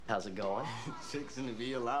How's it going? It's fixing to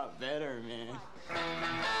be a lot better, man.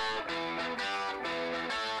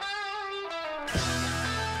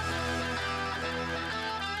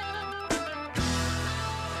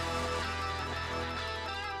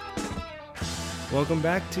 Welcome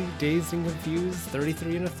back to Dazed and Confused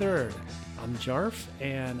 33 and a Third. I'm Jarf,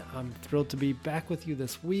 and I'm thrilled to be back with you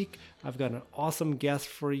this week. I've got an awesome guest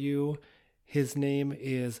for you. His name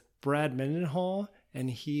is Brad Mendenhall, and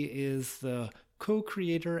he is the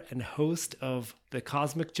co-creator and host of the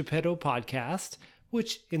Cosmic Geppetto podcast,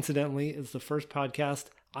 which incidentally is the first podcast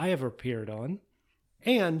I ever appeared on.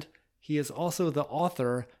 And he is also the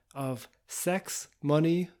author of Sex,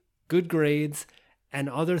 Money, Good Grades, and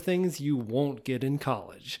Other Things You Won't Get in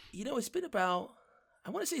College. You know, it's been about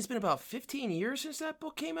 15 years since that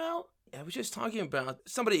book came out. I was just talking about,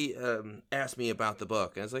 somebody asked me about the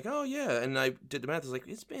book, and I was like, oh yeah, and I did the math. I was like,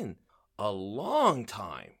 it's been a long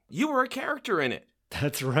time. You were a character in it.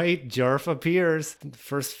 That's right, Jarf appears.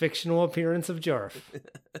 First fictional appearance of Jarf.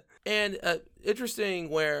 And interesting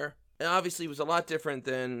where, obviously it was a lot different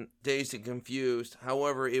than Dazed and Confused.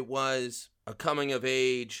 However, it was a coming of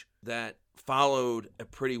age that followed a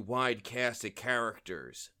pretty wide cast of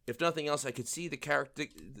characters. If nothing else, I could see the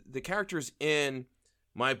characters in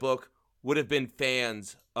my book would have been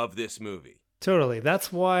fans of this movie. Totally.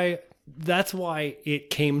 That's why it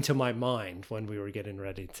came to my mind when we were getting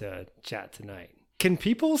ready to chat tonight. Can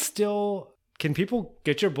people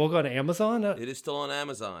get your book on Amazon? It is still on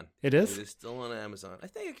Amazon. It is? It is still on Amazon. I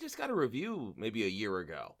think I just got a review maybe a year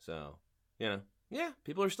ago. So, yeah,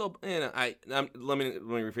 people are still, let me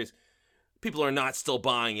rephrase. People are not still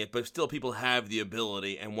buying it, but still people have the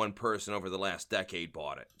ability, and one person over the last decade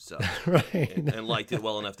bought it. So right. and liked it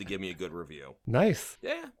well enough to give me a good review. Nice.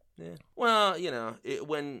 Yeah. Well,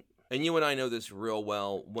 when you and I know this real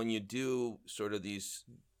well, when you do sort of these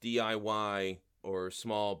DIY or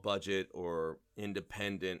small budget or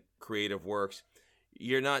independent creative works,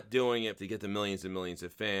 you're not doing it to get the millions and millions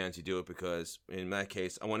of fans. You do it because, in that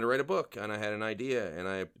case, I wanted to write a book, and I had an idea, and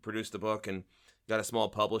I produced the book, and got a small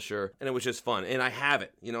publisher, and it was just fun. And I have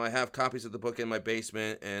it. I have copies of the book in my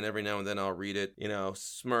basement, and every now and then I'll read it,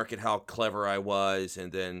 smirk at how clever I was,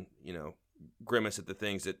 and then, grimace at the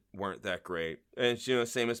things that weren't that great. And,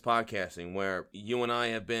 same as podcasting, where you and I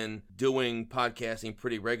have been doing podcasting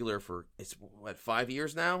pretty regular for, 5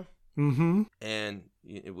 years now? Mm-hmm. And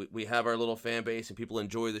we have our little fan base, and people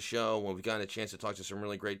enjoy the show when we've gotten a chance to talk to some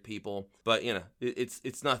really great people. But,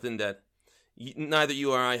 it's nothing that neither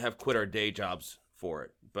you or I have quit our day jobs for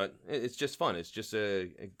it, but it's just fun. It's just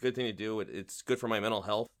a good thing to do. It's good for my mental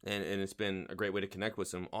health, and it's been a great way to connect with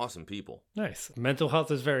some awesome people. Nice. Mental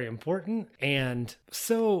health is very important. And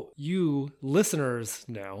so you listeners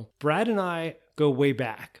know, Brad and I go way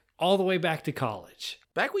back, all the way back to college.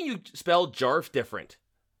 Back when you spelled Jarf different.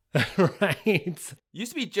 Right.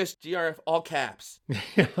 Used to be just GRF all caps.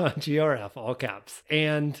 GRF all caps.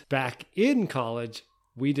 And back in college,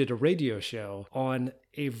 we did a radio show on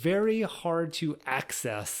a very hard to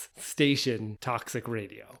access station, Toxic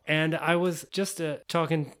Radio. And I was just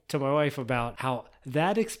talking to my wife about how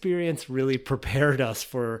that experience really prepared us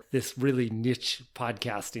for this really niche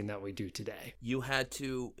podcasting that we do today. You had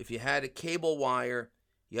to, if you had a cable wire,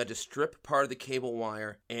 you had to strip part of the cable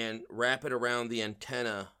wire and wrap it around the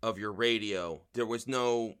antenna of your radio. There was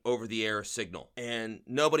no over-the-air signal, and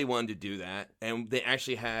nobody wanted to do that. And they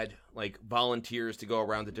actually had volunteers to go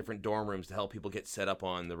around the different dorm rooms to help people get set up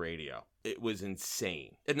on the radio. It was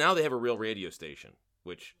insane. And now they have a real radio station,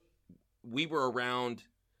 which we were around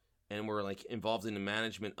and were involved in the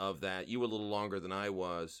management of that. You were a little longer than I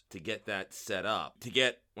was to get that set up, to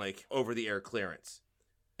get over-the-air clearance.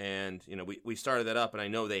 And, we started that up, and I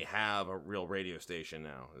know they have a real radio station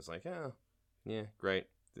now. It's yeah, great.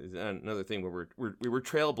 Another thing where we were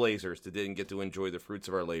trailblazers that didn't get to enjoy the fruits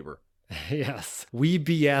of our labor. Yes. We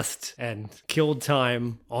BS'd and killed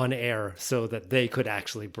time on air so that they could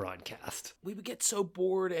actually broadcast. We would get so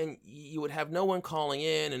bored, and you would have no one calling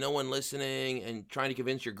in and no one listening and trying to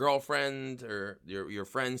convince your girlfriend or your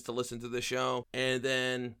friends to listen to the show. And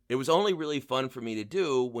then it was only really fun for me to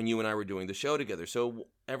do when you and I were doing the show together. So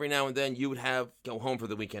every now and then you would go home for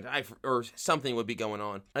the weekend or something would be going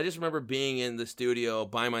on. I just remember being in the studio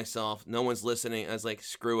by myself. No one's listening. I was like,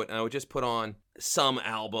 screw it. And I would just put on some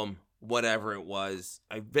album, whatever it was.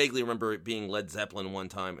 I vaguely remember it being Led Zeppelin one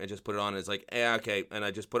time. I just put it on. And it's like, yeah, okay. And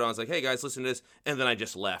I just put it on. I was like, hey guys, listen to this. And then I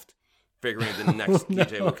just left, figuring the next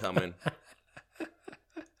DJ would come in.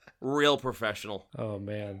 Real professional. Oh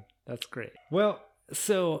man, that's great. Well,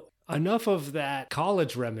 so enough of that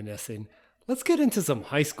college reminiscing. Let's get into some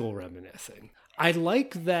high school reminiscing. I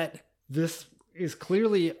like that this is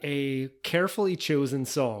clearly a carefully chosen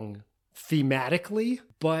song thematically,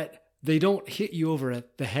 but they don't hit you over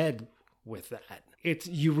the head with that.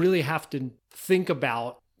 You really have to think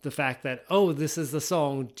about the fact that, oh, this is the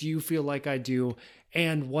song, Do You Feel Like I Do,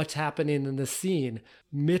 and what's happening in the scene.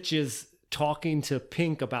 Mitch is talking to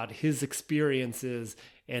Pink about his experiences,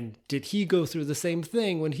 and did he go through the same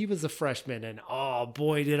thing when he was a freshman? And oh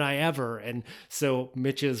boy, did I ever. And so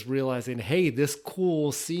Mitch is realizing, hey, this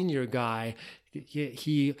cool senior guy,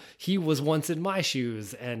 he was once in my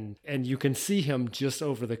shoes, and you can see him just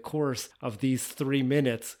over the course of these 3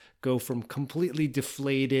 minutes go from completely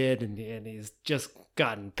deflated and he's just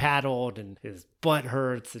gotten paddled and his butt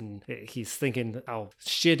hurts and he's thinking how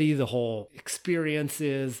shitty the whole experience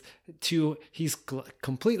is, to he's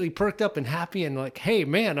completely perked up and happy and like, hey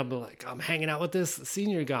man, I'm hanging out with this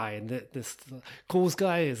senior guy, and this cool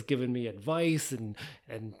guy is giving me advice and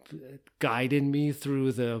guiding me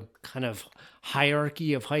through the kind of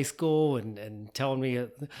hierarchy of high school and telling me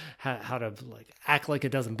how to like act like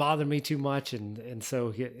it doesn't bother me too much, and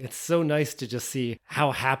so it's so nice to just see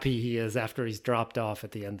how happy he is after he's dropped off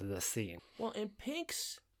at the end of the scene. Well, and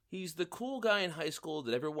Pink's, he's the cool guy in high school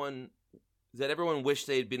that everyone wished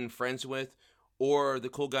they'd been friends with, or the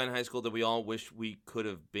cool guy in high school that we all wish we could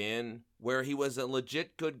have been, where he was a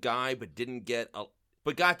legit good guy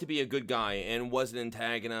but got to be a good guy and wasn't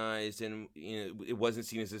antagonized, and it wasn't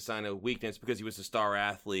seen as a sign of weakness because he was a star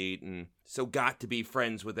athlete, and so got to be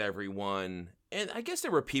friends with everyone. And I guess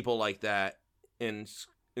there were people like that in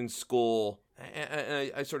school.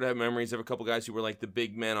 I sort of have memories of a couple guys who were like the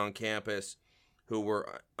big men on campus who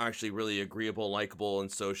were actually really agreeable, likable,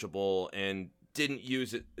 and sociable, and didn't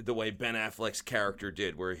use it the way Ben Affleck's character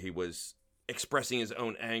did, where he was expressing his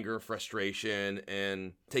own anger, frustration,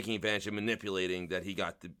 and taking advantage and manipulating that he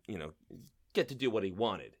got to, get to do what he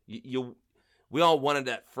wanted. We all wanted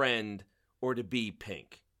that friend or to be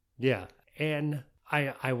Pink. Yeah. And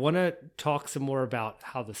I want to talk some more about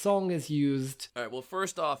how the song is used. All right. Well,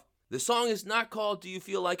 first off, the song is not called Do You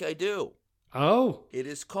Feel Like I Do? Oh. It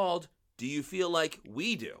is called Do You Feel Like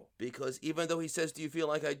We Do? Because even though he says Do You Feel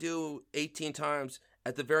Like I Do 18 times,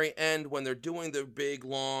 at the very end when they're doing the big,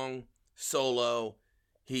 long solo,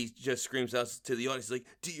 he just screams out to the audience like,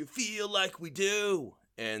 do you feel like we do?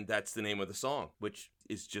 And that's the name of the song, which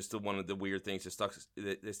is just one of the weird things that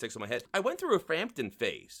sticks in my head. I went through a Frampton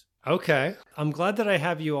phase. Okay. I'm glad that I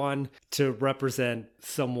have you on to represent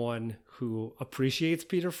someone who appreciates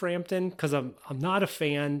Peter Frampton, because I'm not a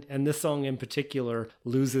fan, and this song in particular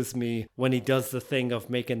loses me when he does the thing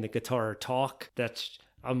of making the guitar talk.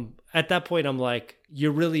 At that point I'm like,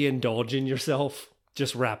 you're really indulging yourself.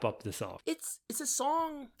 Just wrap up the song. It's a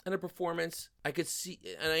song and a performance. I could see,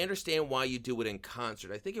 and I understand why you do it in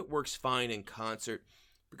concert. I think it works fine in concert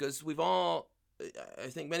because I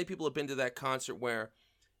think many people have been to that concert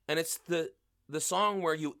and it's the song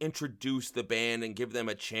where you introduce the band and give them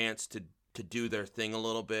a chance to do their thing a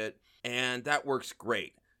little bit, and that works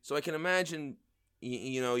great. So I can imagine,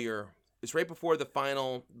 it's right before the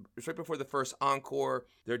first encore.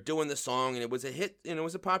 They're doing the song, and it was a hit, and it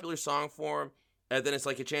was a popular song for them. And then it's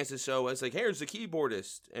like a chance to show, it's like, here's the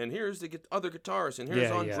keyboardist, and here's the other guitarist, and here's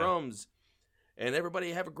drums, and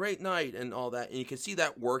everybody have a great night, and all that. And you can see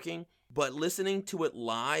that working, but listening to it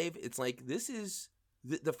live, it's like, this is,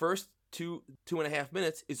 the first 2.5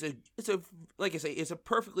 minutes, like I say, it's a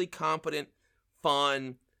perfectly competent,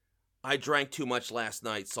 fun, I drank too much last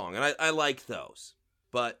night song, and I like those.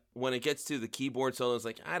 But when it gets to the keyboard solo, it's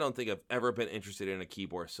like, I don't think I've ever been interested in a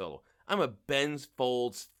keyboard solo. I'm a Ben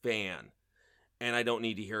Folds fan. And I don't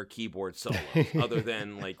need to hear a keyboard solo other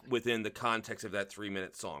than like within the context of that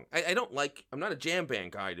 3-minute song. I'm not a jam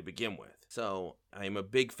band guy to begin with. So I'm a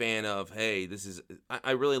big fan of, hey,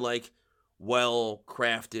 I really like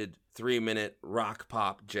well-crafted 3-minute rock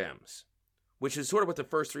pop gems, which is sort of what the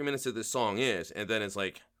first 3 minutes of this song is. And then it's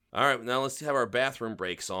like, all right, now let's have our bathroom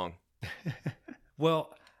break song.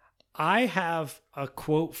 Well, I have a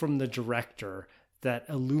quote from the director that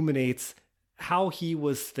illuminates how he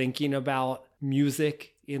was thinking about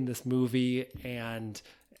music in this movie and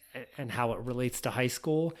how it relates to high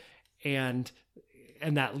school. And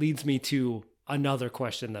that leads me to another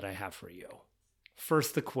question that I have for you.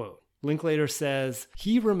 First, the quote. Linklater says,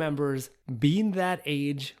 he remembers being that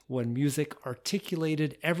age when music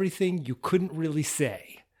articulated everything you couldn't really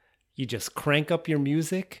say. You just crank up your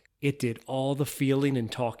music. It did all the feeling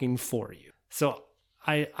and talking for you. So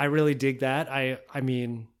I really dig that. I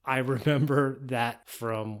mean, I remember that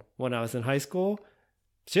from when I was in high school.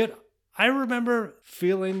 Shit, I remember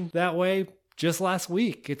feeling that way just last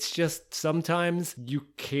week. It's just sometimes you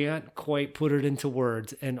can't quite put it into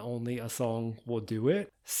words and only a song will do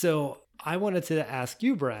it. So I wanted to ask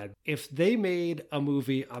you, Brad, if they made a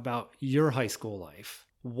movie about your high school life,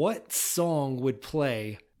 what song would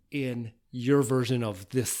play in your version of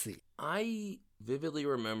this scene? I vividly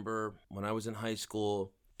remember when I was in high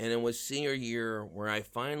school, and it was senior year where I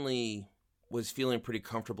finally was feeling pretty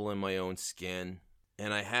comfortable in my own skin,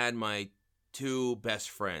 and I had my two best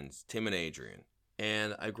friends, Tim and Adrian.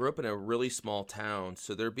 And I grew up in a really small town,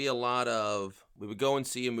 so there'd be a lot of, we would go and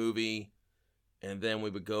see a movie, and then we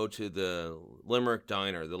would go to the Limerick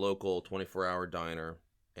Diner, the local 24-hour diner,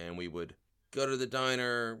 and we would go to the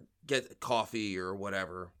diner, get coffee or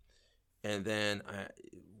whatever, and then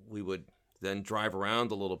we would then drive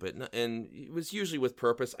around a little bit. And it was usually with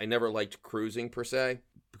purpose. I never liked cruising per se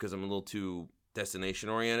because I'm a little too destination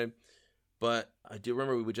oriented. But I do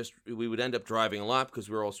remember we would end up driving a lot because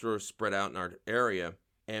we were all sort of spread out in our area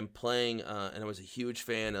and playing. And I was a huge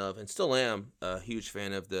fan of, and still am a huge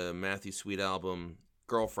fan of, the Matthew Sweet album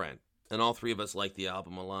Girlfriend. And all three of us liked the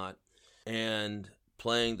album a lot. And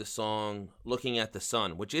playing the song Looking at the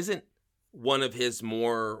Sun, which isn't one of his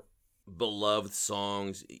more beloved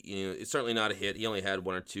songs. You know, it's certainly not a hit. He only had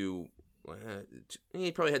one or two.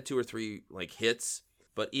 He probably had two or three like hits.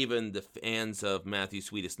 But even the fans of Matthew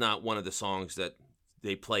Sweet, it's not one of the songs that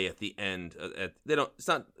they play at the end. It's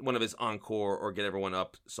not one of his encore or get everyone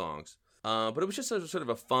up songs. But it was just sort of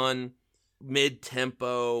a fun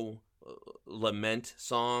mid-tempo lament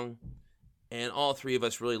song, and all three of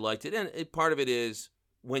us really liked it. And part of it is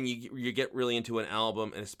when you get really into an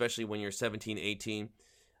album, and especially when you're 17, 18,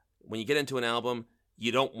 when you get into an album,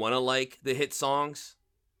 you don't want to like the hit songs.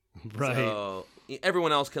 Right. So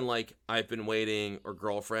everyone else can like I've Been Waiting or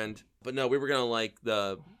Girlfriend. But no, we were going to like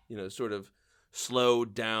the, sort of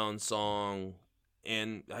slowed down song.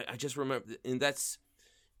 And I just remember, and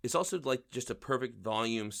it's also like just a perfect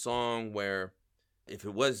volume song where if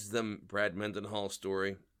it was the Brad Mendenhall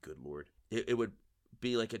story, good Lord, it would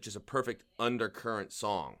be like just a perfect undercurrent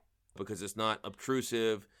song because it's not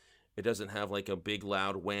obtrusive. It doesn't have like a big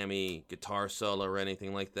loud whammy guitar solo or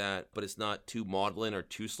anything like that, but it's not too maudlin or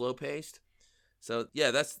too slow paced. So yeah,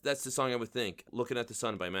 that's the song I would think. Looking at the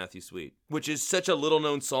Sun by Matthew Sweet, which is such a little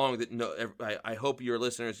known song that I hope your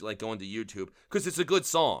listeners like going to YouTube because it's a good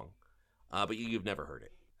song, but you've never heard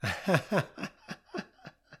it.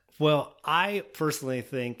 Well, I personally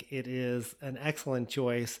think it is an excellent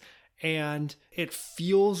choice, and it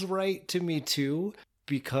feels right to me too.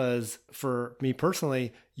 Because for me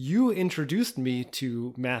personally, you introduced me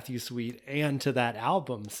to Matthew Sweet and to that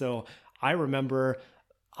album. So I remember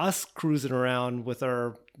us cruising around with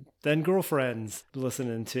our then girlfriends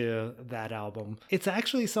listening to that album. It's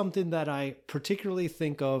actually something that I particularly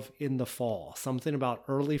think of in the fall, something about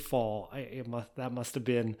early fall. That must have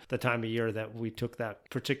been the time of year that we took that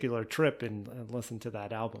particular trip and listened to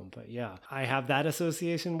that album. But yeah, I have that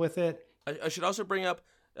association with it. I should also bring up,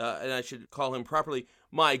 and I should call him properly,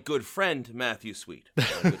 my good friend, Matthew Sweet.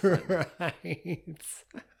 Right.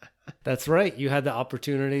 That's right. You had the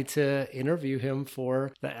opportunity to interview him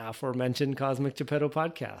for the aforementioned Cosmic Geppetto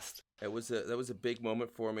podcast. That was a big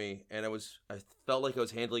moment for me, and I felt like I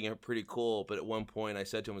was handling it pretty cool, but at one point I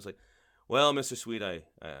said to him, I was like, well, Mr. Sweet, I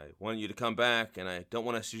want you to come back, and I don't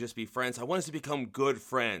want us to just be friends. I want us to become good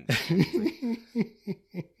friends.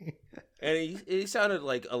 And he sounded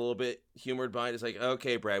like a little bit humored by it. It's like,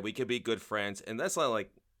 okay, Brad, we could be good friends. And that's not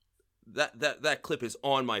like, that clip is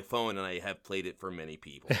on my phone, and I have played it for many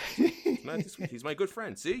people. He's my good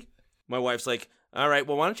friend, see? My wife's like, all right,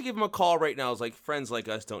 well, why don't you give him a call right now? I was like, friends like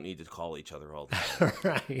us don't need to call each other all the time.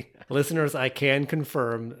 Right. Listeners, I can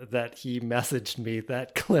confirm that he messaged me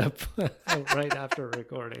that clip right after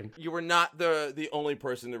recording. You were not the only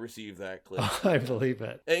person to receive that clip. I believe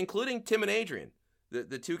it. Including Tim and Adrian.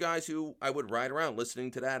 The two guys who I would ride around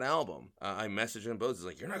listening to that album. I messaged them both. It's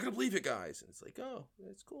like, you're not going to believe it, guys. And it's like, oh,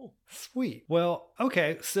 it's cool. Sweet. Well,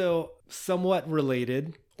 okay. So somewhat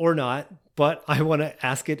related or not, but I want to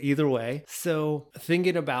ask it either way. So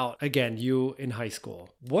thinking about, again, you in high school,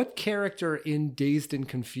 what character in Dazed and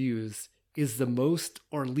Confused is the most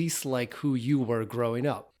or least like who you were growing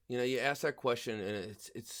up? You know, you asked that question, and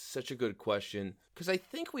it's such a good question. Because I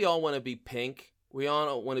think we all want to be Pink. We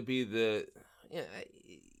all want to be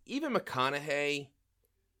even McConaughey,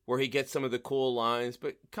 where he gets some of the cool lines.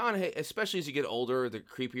 But McConaughey, especially as you get older, the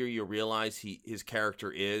creepier you realize his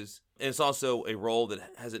character is. And it's also a role that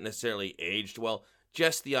hasn't necessarily aged well.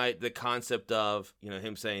 Just the concept of,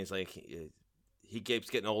 him saying he's like, he keeps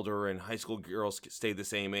getting older and high school girls stay the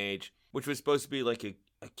same age, which was supposed to be like a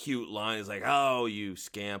cute line. It's like, oh, you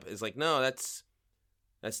scamp. It's like, no, that's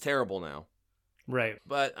terrible now. Right.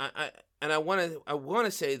 But I want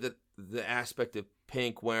to say that the aspect of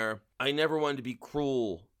Pink where I never wanted to be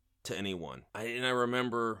cruel to anyone. I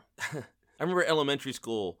remember, I remember elementary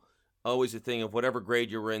school, always a thing of whatever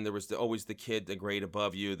grade you were in, there was always the kid, the grade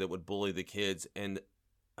above you that would bully the kids. And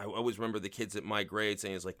I always remember the kids at my grade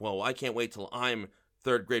saying, it's like, well, I can't wait till I'm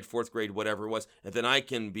third grade, fourth grade, whatever it was, and then I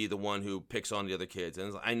can be the one who picks on the other kids.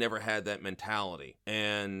 And I never had that mentality.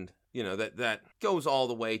 And, you know, that goes all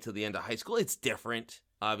the way to the end of high school. It's different.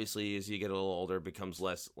 Obviously, as you get a little older, it becomes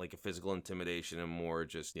less like a physical intimidation and more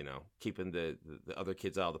just, you know, keeping the other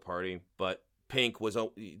kids out of the party. But Pink was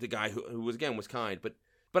the guy who was, again, was kind.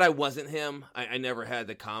 But I wasn't him. I never had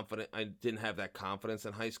the confidence. I didn't have that confidence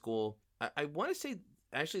in high school. I want to say,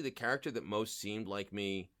 actually, the character that most seemed like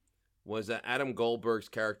me was Adam Goldberg's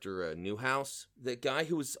character, Newhouse, the guy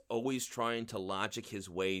who was always trying to logic his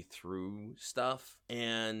way through stuff.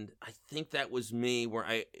 And I think that was me,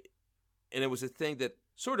 and it was a thing that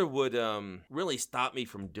sort of would really stop me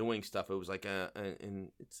from doing stuff. It was like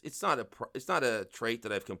it's not a trait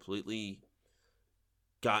that I've completely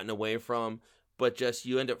gotten away from, but just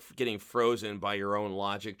you end up getting frozen by your own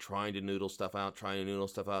logic, trying to noodle stuff out,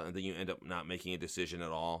 and then you end up not making a decision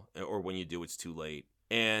at all, or when you do, it's too late.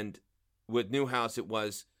 And with Newhouse, it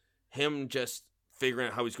was him just figuring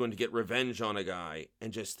out how he's going to get revenge on a guy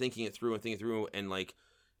and just thinking it through and like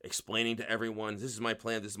explaining to everyone, this is my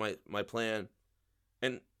plan, this is my plan.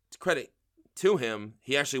 And credit to him,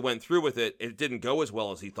 he actually went through with it. It didn't go as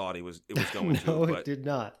well as he thought it was going to. No, it did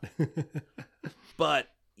not. But,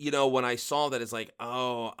 you know, when I saw that, it's like,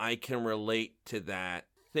 oh, I can relate to that.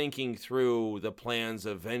 Thinking through the plans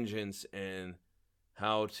of vengeance and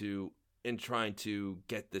and trying to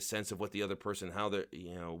get the sense of what the other person, how they're,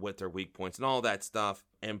 you know, what their weak points and all that stuff,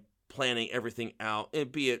 and planning everything out,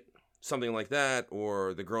 and be it something like that,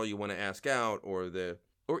 or the girl you want to ask out, or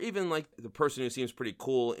even like the person who seems pretty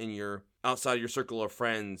cool outside of your circle of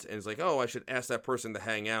friends, and it's like, oh, I should ask that person to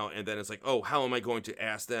hang out, and then it's like, oh, how am I going to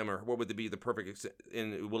ask them, or what would be the perfect,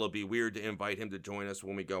 and will it be weird to invite him to join us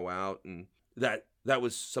when we go out? And that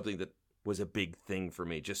was something that was a big thing for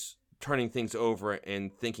me, just turning things over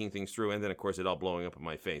and thinking things through, and then of course it all blowing up in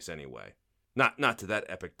my face anyway. Not to that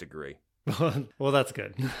epic degree. Well, that's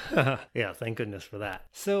good. Yeah, thank goodness for that.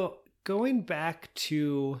 So going back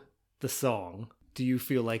to the song, do you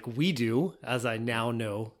feel like we do, as I now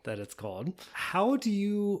know that it's called? How do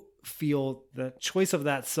you feel the choice of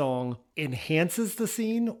that song enhances the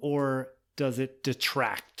scene, or does it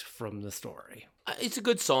detract from the story? It's a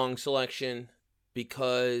good song selection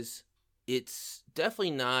because it's definitely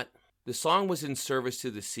not... The song was in service to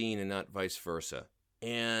the scene and not vice versa.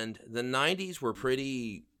 And the 90s were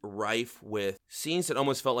pretty rife with scenes that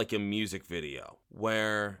almost felt like a music video,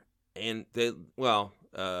 one of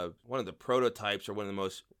the prototypes, or one of the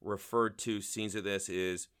most referred to scenes of this,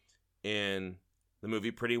 is in the movie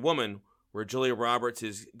Pretty Woman, where Julia Roberts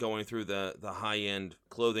is going through the high-end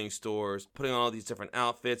clothing stores, putting on all these different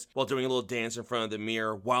outfits while doing a little dance in front of the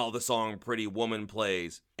mirror while the song Pretty Woman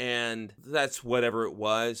plays. And that's whatever it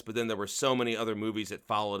was, but then there were so many other movies that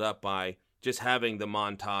followed up by just having the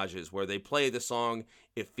montages where they play the song,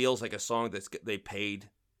 it feels like a song that they paid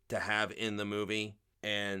to have in the movie,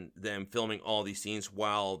 and them filming all these scenes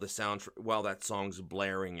while that song's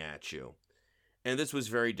blaring at you. And this was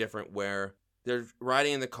very different, where they're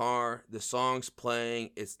riding in the car, the song's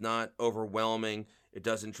playing, it's not overwhelming, it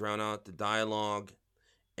doesn't drown out the dialogue,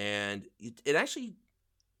 and it actually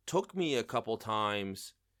took me a couple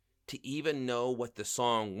times to even know what the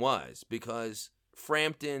song was, because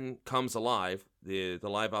Frampton Comes Alive, the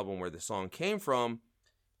live album where the song came from,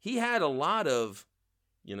 he had a lot of,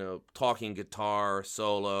 you know, talking guitar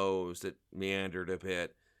solos that meandered a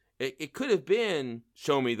bit. It could have been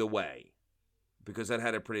Show Me the Way, because that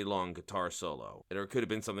had a pretty long guitar solo. Or it could have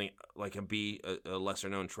been something like a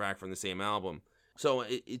lesser-known track from the same album. So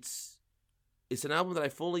it's an album that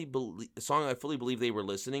a song I fully believe they were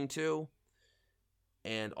listening to.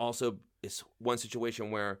 And also, it's one situation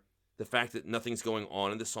where the fact that nothing's going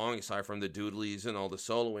on in the song, aside from the doodlies and all the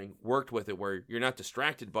soloing, worked with it, where you're not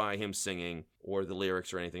distracted by him singing or the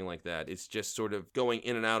lyrics or anything like that. It's just sort of going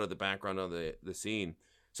in and out of the background of the scene.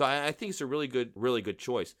 So I think it's a really good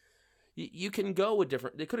choice. You can go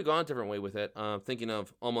they could have gone a different way with it. Thinking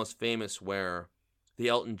of Almost Famous, where the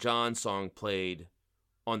Elton John song played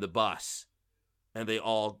on the bus, and they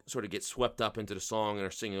all sort of get swept up into the song and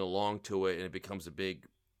are singing along to it, and it becomes a big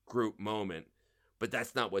group moment. But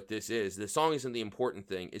that's not what this is. The song isn't the important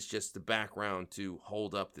thing. It's just the background to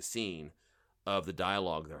hold up the scene of the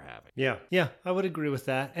dialogue they're having. Yeah, I would agree with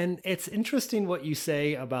that. And it's interesting what you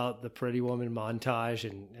say about the Pretty Woman montage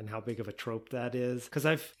and how big of a trope that is. Because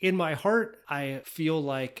in my heart, I feel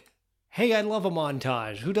like hey, I love a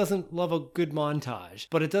montage. Who doesn't love a good montage?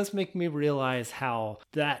 But it does make me realize how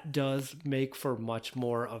that does make for much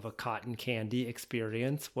more of a cotton candy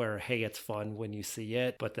experience where, hey, it's fun when you see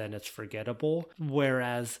it, but then it's forgettable.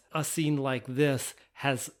 Whereas a scene like this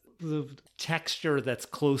has the texture that's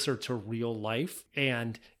closer to real life,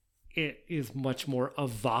 and it is much more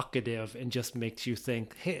evocative and just makes you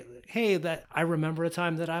think, hey, that I remember a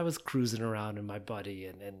time that I was cruising around in my buddy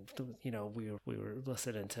and we were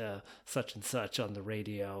listening to such and such on the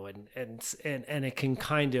radio, and it can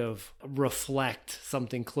kind of reflect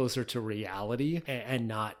something closer to reality and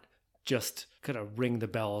not just kind of ring the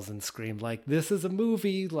bells and scream like, this is a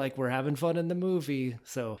movie, like we're having fun in the movie.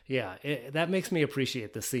 So yeah, that makes me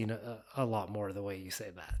appreciate the scene a lot more the way you say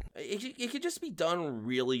that. It could just be done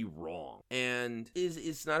really wrong. And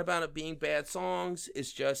it's not about it being bad songs.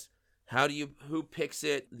 It's just who picks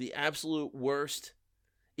it, the absolute worst.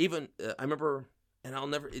 Even, I remember, and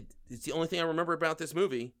it's the only thing I remember about this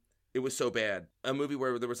movie. It was so bad. A movie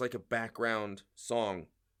where there was like a background song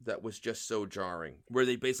that was just so jarring, where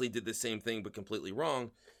they basically did the same thing but completely wrong.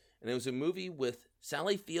 And it was a movie with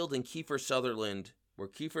Sally Field and Kiefer Sutherland, where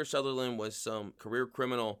Kiefer Sutherland was some career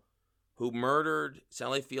criminal who murdered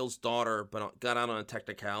Sally Field's daughter but got out on a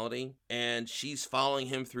technicality, and she's following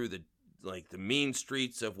him through the mean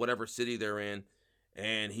streets of whatever city they're in,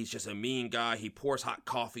 and he's just a mean guy. He pours hot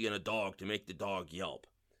coffee on a dog to make the dog yelp.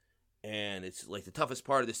 And it's like the toughest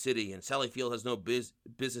part of the city, and Sally Field has no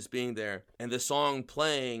business being there. And the song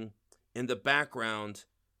playing in the background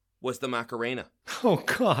was the Macarena. Oh,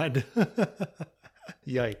 God.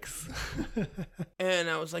 Yikes. And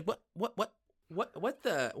I was like, what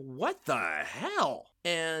the hell?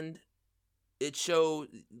 And it showed,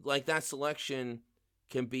 like, that selection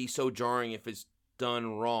can be so jarring if it's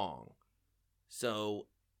done wrong. So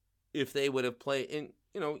if they would have played,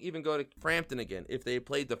 even go to Frampton again, if they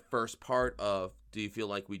played the first part of Do You Feel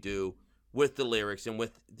Like We Do with the lyrics and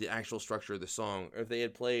with the actual structure of the song, or if they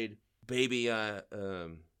had played Baby, I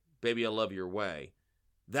Love Your Way,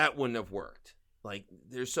 that wouldn't have worked. Like,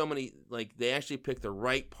 there's so many, like, they actually picked the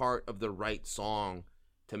right part of the right song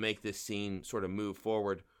to make this scene sort of move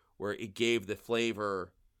forward, where it gave the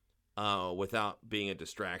flavor without being a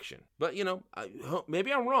distraction. But,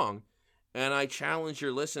 maybe I'm wrong, and I challenge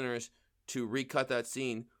your listeners to recut that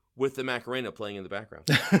scene with the Macarena playing in the background.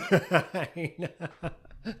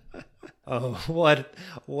 Oh,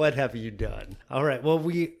 what have you done? All right, well,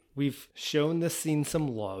 we've shown this scene some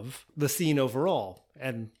love, the scene overall,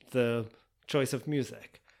 and the choice of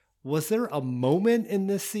music. Was there a moment in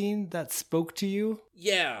this scene that spoke to you?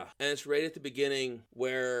 Yeah, and it's right at the beginning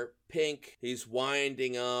where Pink, he's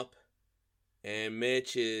winding up, and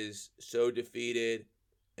Mitch is so defeated,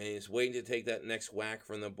 and he's waiting to take that next whack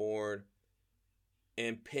from the board.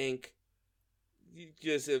 And Pink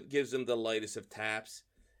just gives him the lightest of taps.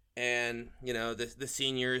 And, the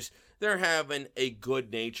seniors, they're having a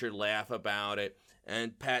good-natured laugh about it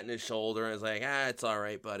and patting his shoulder and is like, it's all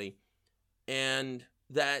right, buddy. And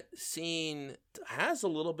that scene has a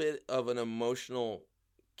little bit of an emotional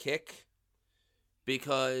kick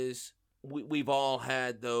because we've all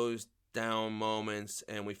had those down moments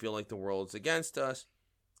and we feel like the world's against us.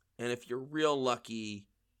 And if you're real lucky,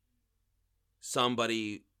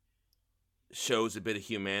 somebody shows a bit of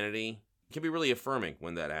humanity. It can be really affirming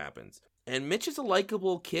when that happens. And Mitch is a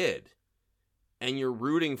likable kid, and you're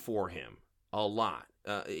rooting for him a lot.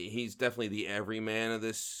 He's definitely the everyman of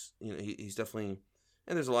this. He's definitely,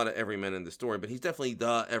 and there's a lot of everymen in the story, but he's definitely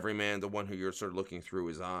the everyman, the one who you're sort of looking through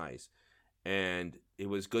his eyes. And it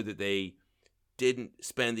was good that they didn't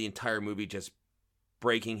spend the entire movie just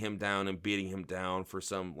breaking him down and beating him down for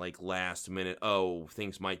some last minute,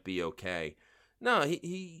 things might be okay. No,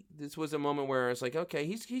 this was a moment where it's like, okay,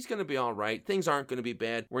 he's going to be all right. Things aren't going to be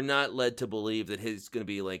bad. We're not led to believe that he's going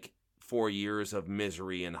to be 4 years of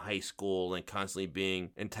misery in high school and constantly being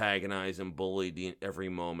antagonized and bullied in every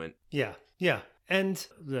moment. Yeah. And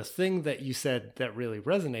the thing that you said that really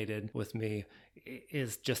resonated with me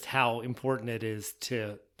is just how important it is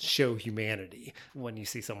to show humanity when you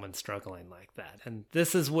see someone struggling like that. And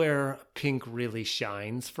this is where Pink really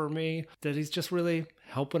shines for me, that he's just really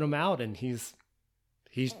helping him out and he's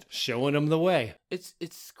showing him the way.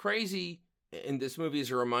 It's crazy, and this movie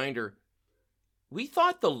is a reminder. We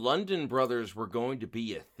thought the London brothers were going to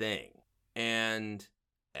be a thing, and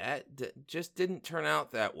that just didn't turn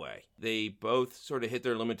out that way. They both sort of hit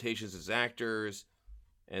their limitations as actors,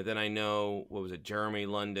 and then I know, Jeremy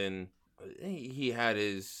London, he had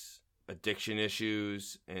his addiction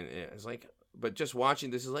issues, and it's like, but just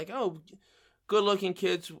watching this is like, Good-looking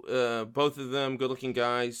kids, both of them good-looking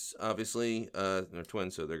guys, obviously. They're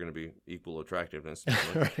twins, so they're going to be equal attractiveness.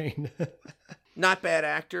 Right. Not bad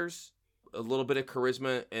actors, a little bit of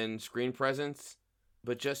charisma and screen presence,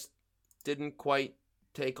 but just didn't quite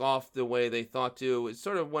take off the way they thought to. It's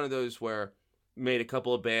sort of one of those where made a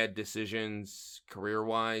couple of bad decisions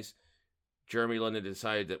career-wise. Jeremy London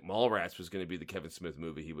decided that Mallrats was going to be the Kevin Smith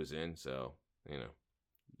movie he was in, so,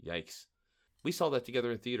 yikes. We saw that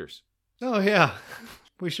together in theaters. Oh, yeah.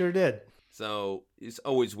 We sure did. So it's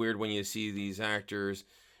always weird when you see these actors,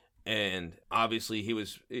 and obviously it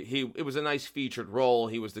was a nice featured role.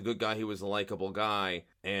 He was the good guy. He was the likable guy,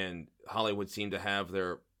 and Hollywood seemed to have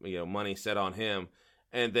their money set on him.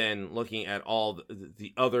 And then looking at all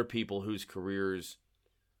the other people whose careers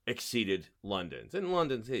exceeded London's, and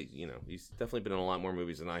London's, he's definitely been in a lot more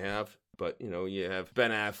movies than I have. But you have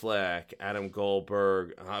Ben Affleck, Adam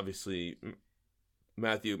Goldberg, obviously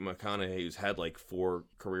Matthew McConaughey, who's had like 4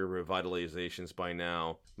 career revitalizations by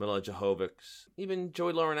now. Mila Jovovich, even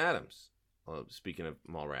Joey Lauren Adams. Speaking of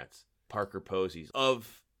Mallrats, Parker Posey.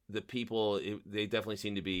 Of the people, they definitely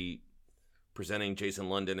seem to be presenting Jason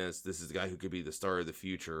London as this is the guy who could be the star of the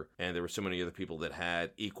future. And there were so many other people that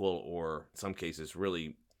had equal, or in some cases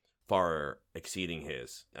really far exceeding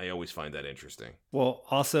his. I always find that interesting. Well,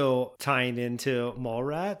 also tying into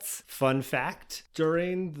Mallrats, fun fact,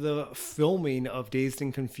 during the filming of Dazed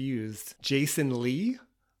and Confused, Jason Lee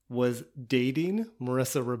was dating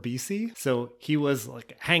Marissa Ribisi. So he was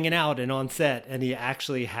like hanging out and on set, and he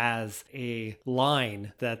actually has a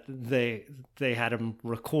line that they had him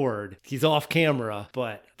record. He's off camera,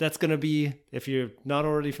 but that's going to be, if you're not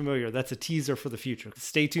already familiar, that's a teaser for the future.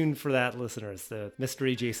 Stay tuned for that, listeners, the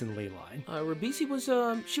mystery Jason Lee line. Ribisi was,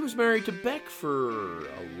 she was married to Beck for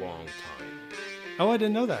a long time. Oh, I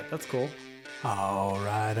didn't know that. That's cool. All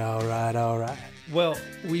right. Well,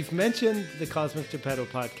 we've mentioned the Cosmic Geppetto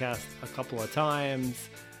podcast a couple of times.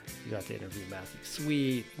 You got to interview Matthew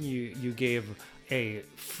Sweet. You gave a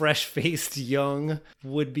fresh-faced young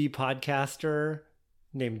would-be podcaster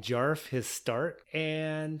named Jarf his start.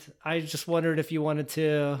 And I just wondered if you wanted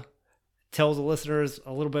to tell the listeners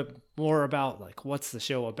a little bit more about like what's the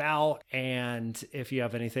show about, and if you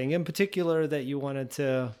have anything in particular that you wanted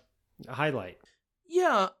to highlight.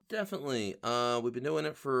 Yeah, definitely. We've been doing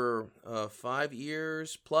it for 5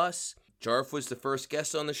 years plus. Jarf was the first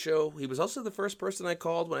guest on the show. He was also the first person I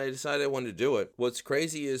called when I decided I wanted to do it. What's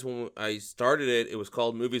crazy is when I started it, it was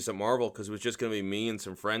called Movies at Marvel because it was just going to be me and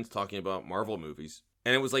some friends talking about Marvel movies.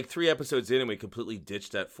 And it was like 3 episodes in and we completely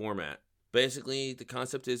ditched that format. Basically, the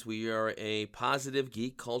concept is we are a positive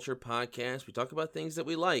geek culture podcast. We talk about things that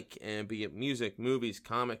we like, and be it music, movies,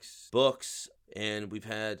 comics, books. And we've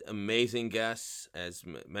had amazing guests, as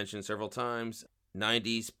mentioned several times.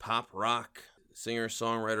 90s pop rock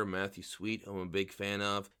singer-songwriter Matthew Sweet, who I'm a big fan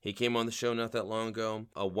of. He came on the show not that long ago.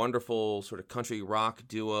 A wonderful sort of country rock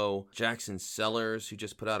duo, Jackson Sellers, who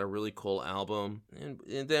just put out a really cool album. And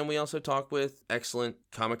then we also talked with excellent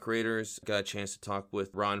comic creators. Got a chance to talk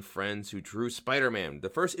with Ron Frenz, who drew Spider-Man. The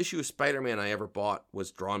first issue of Spider-Man I ever bought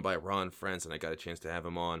was drawn by Ron Frenz, and I got a chance to have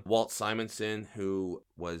him on. Walt Simonson, who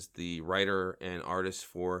was the writer and artist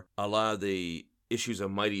for a lot of the issues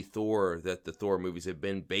of Mighty Thor that the Thor movies have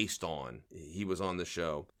been based on. He was on the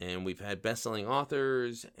show. And we've had best-selling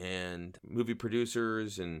authors and movie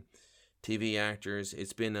producers and TV actors.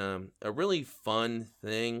 It's been a really fun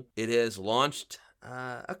thing. It has launched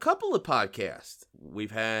a couple of podcasts.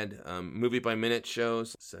 We've had movie by minute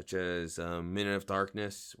shows such as Minute of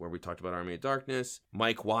Darkness, where we talked about Army of Darkness.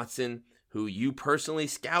 Mike Watson, who you personally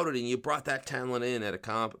scouted and you brought that talent in at a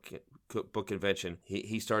comic book convention.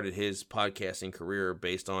 He started his podcasting career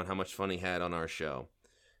based on how much fun he had on our show.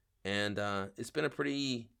 And it's been a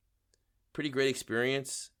pretty great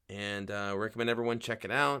experience, and I recommend everyone check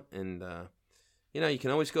it out. And you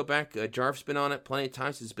can always go back. Jarf's been on it plenty of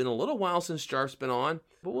times. It's been a little while since Jarf's been on,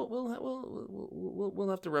 but we'll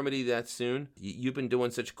have to remedy that soon. You've been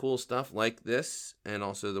doing such cool stuff like this, and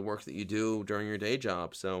also the work that you do during your day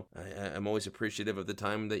job. So I'm always appreciative of the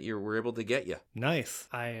time that we're able to get you. Nice.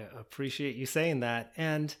 I appreciate you saying that.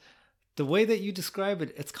 And the way that you describe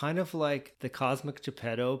it, it's kind of like the Cosmic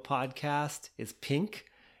Geppetto podcast is pink.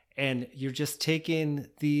 And you're just taking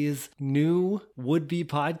these new would-be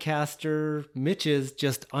podcaster Mitches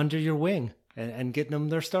just under your wing and getting them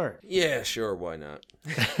their start. Yeah, sure. Why not?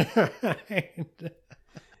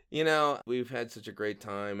 We've had such a great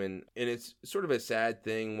time, and it's sort of a sad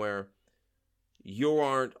thing where you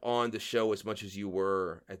aren't on the show as much as you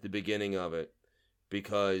were at the beginning of it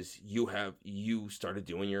because you started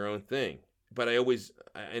doing your own thing. But I always,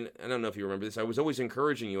 and I don't know if you remember this, I was always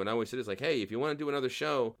encouraging you, and I always said, it's like, hey, if you want to do another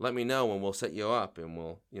show, let me know, and we'll set you up, and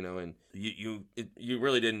we'll, and you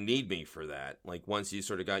really didn't need me for that. Like, once you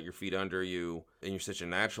sort of got your feet under you, and you're such a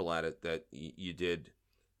natural at it, that you did,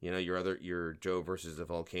 your Joe versus the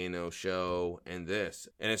Volcano show, and this.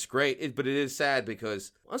 And it's great, but it is sad,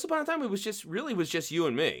 because once upon a time, it was just you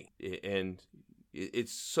and me, and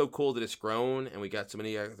it's so cool that it's grown and we got so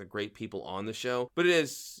many other great people on the show. But it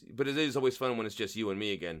is always fun when it's just you and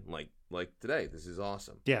me again, like today. This is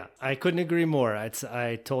awesome. Yeah, I couldn't agree more.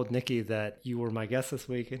 I told Nikki that you were my guest this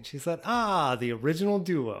week, and she said, the original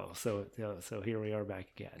duo. So here we are back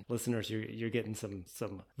again. Listeners, you're getting some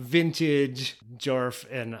vintage Jarf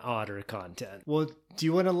and Otter content. Well, do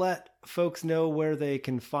you want to let folks know where they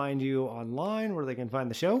can find you online, where they can find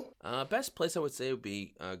the show? Best place I would say would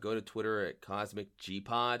be go to Twitter at Cosmic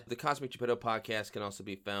G-Pod. The Cosmic Geppetto podcast can also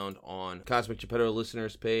be found on Cosmic Geppetto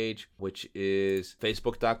listeners page, which is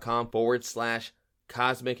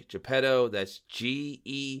facebook.com/Cosmic Geppetto. That's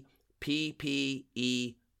GEPPETTO.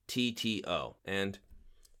 And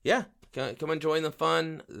yeah, come and join the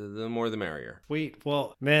fun. The more the merrier. Sweet.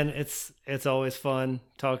 Well, man, it's always fun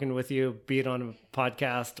talking with you, be it on a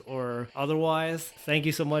podcast or otherwise. Thank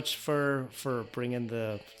you so much for bringing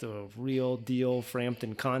the real deal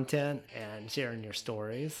Frampton content and sharing your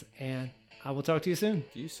stories. And I will talk to you soon.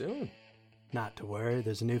 See you soon. Not to worry,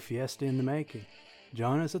 there's a new fiesta in the making.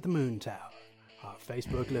 Join us at the Moon Tower, our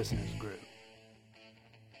Facebook listeners group.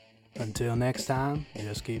 Until next time,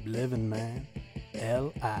 just keep living, man.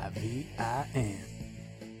 LIVIN.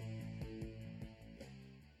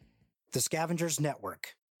 The Scavengers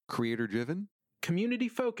Network. Creator-driven.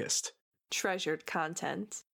 Community-focused. Treasured content.